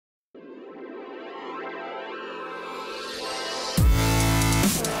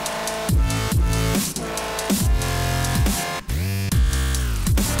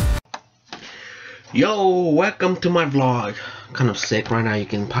Yo, welcome to my vlog. Kind of sick right now, you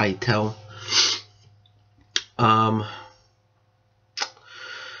can probably tell. Um,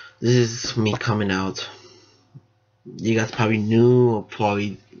 this is me coming out. You guys probably knew or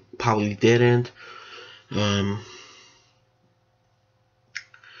probably didn't. I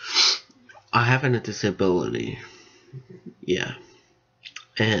have a disability. Yeah,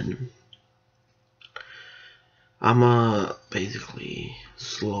 and I'm a basically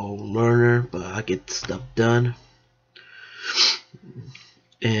slow learner, but I get stuff done.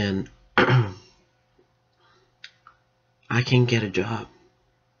 And I can't get a job.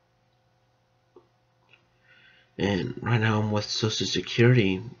 And right now I'm with Social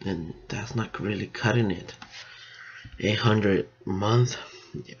Security, and that's not really cutting it. 800 a month.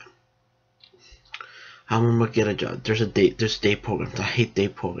 Yeah. I'm gonna get a job. There's day programs. I hate day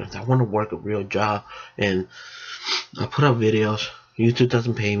programs. I want to work a real job, and I put up videos. YouTube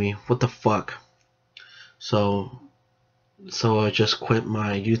doesn't pay me. What the fuck? So I just quit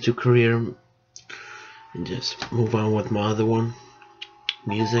my YouTube career and just move on with my other one,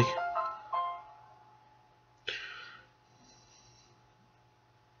 music.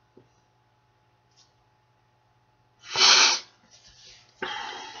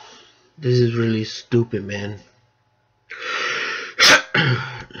 This is really stupid, man.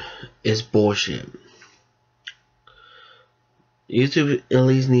 It's bullshit. YouTube at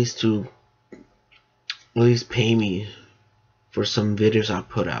least needs to at least pay me for some videos I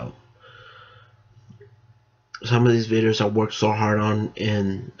put out. Some of these videos I worked so hard on,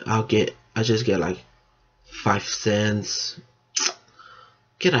 and I just get like 5 cents.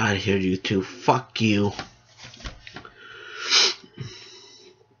 Get out of here, YouTube. Fuck you.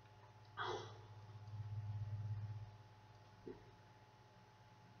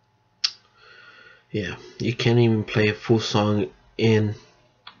 Yeah, you can't even play a full song into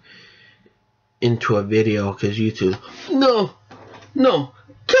a video because YouTube. No,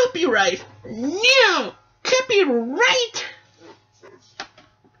 copyright. No, copyright.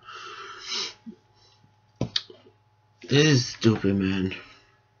 This is stupid, man.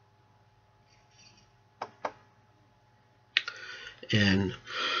 And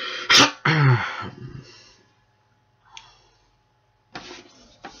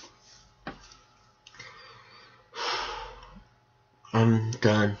I'm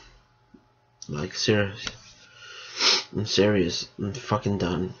done. Like, serious. I'm serious. I'm fucking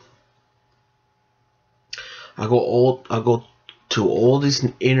done. I go to all these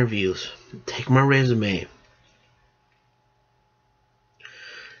interviews, take my resume,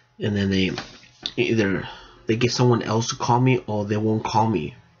 and then they get someone else to call me, or they won't call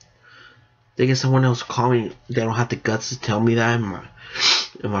me. They get someone else to call me. They don't have the guts to tell me that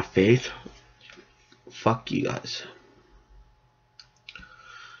in my face. Fuck you guys.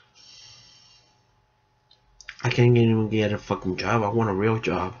 I can't even get a fucking job. I want a real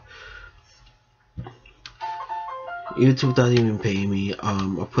job. YouTube doesn't even pay me.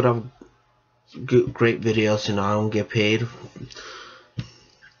 I put up great videos and I don't get paid.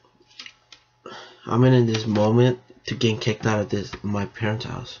 I'm in this moment to get kicked out of my parents'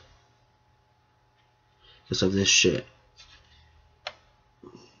 house because of this shit.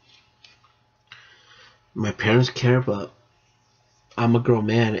 My parents care, but I'm a grown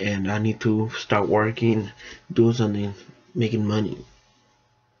man and I need to start working, doing something, making money.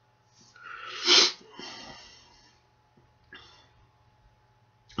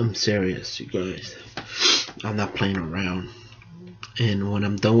 I'm serious, you guys. I'm not playing around. And when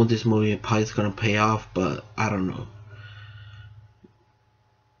I'm done with this movie, it probably is gonna pay off, but I don't know.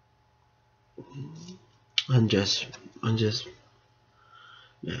 I'm just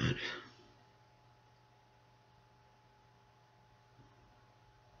mad.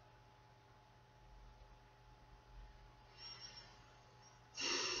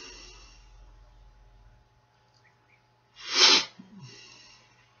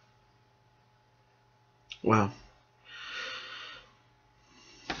 Wow.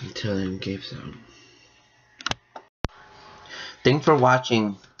 Until then, Gabe's out. Thanks for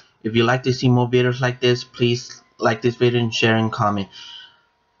watching. If you like to see more videos like this, please like this video and share and comment.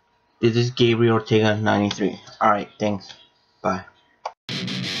 This is Gabriel Ortega 93. Alright, thanks. Bye.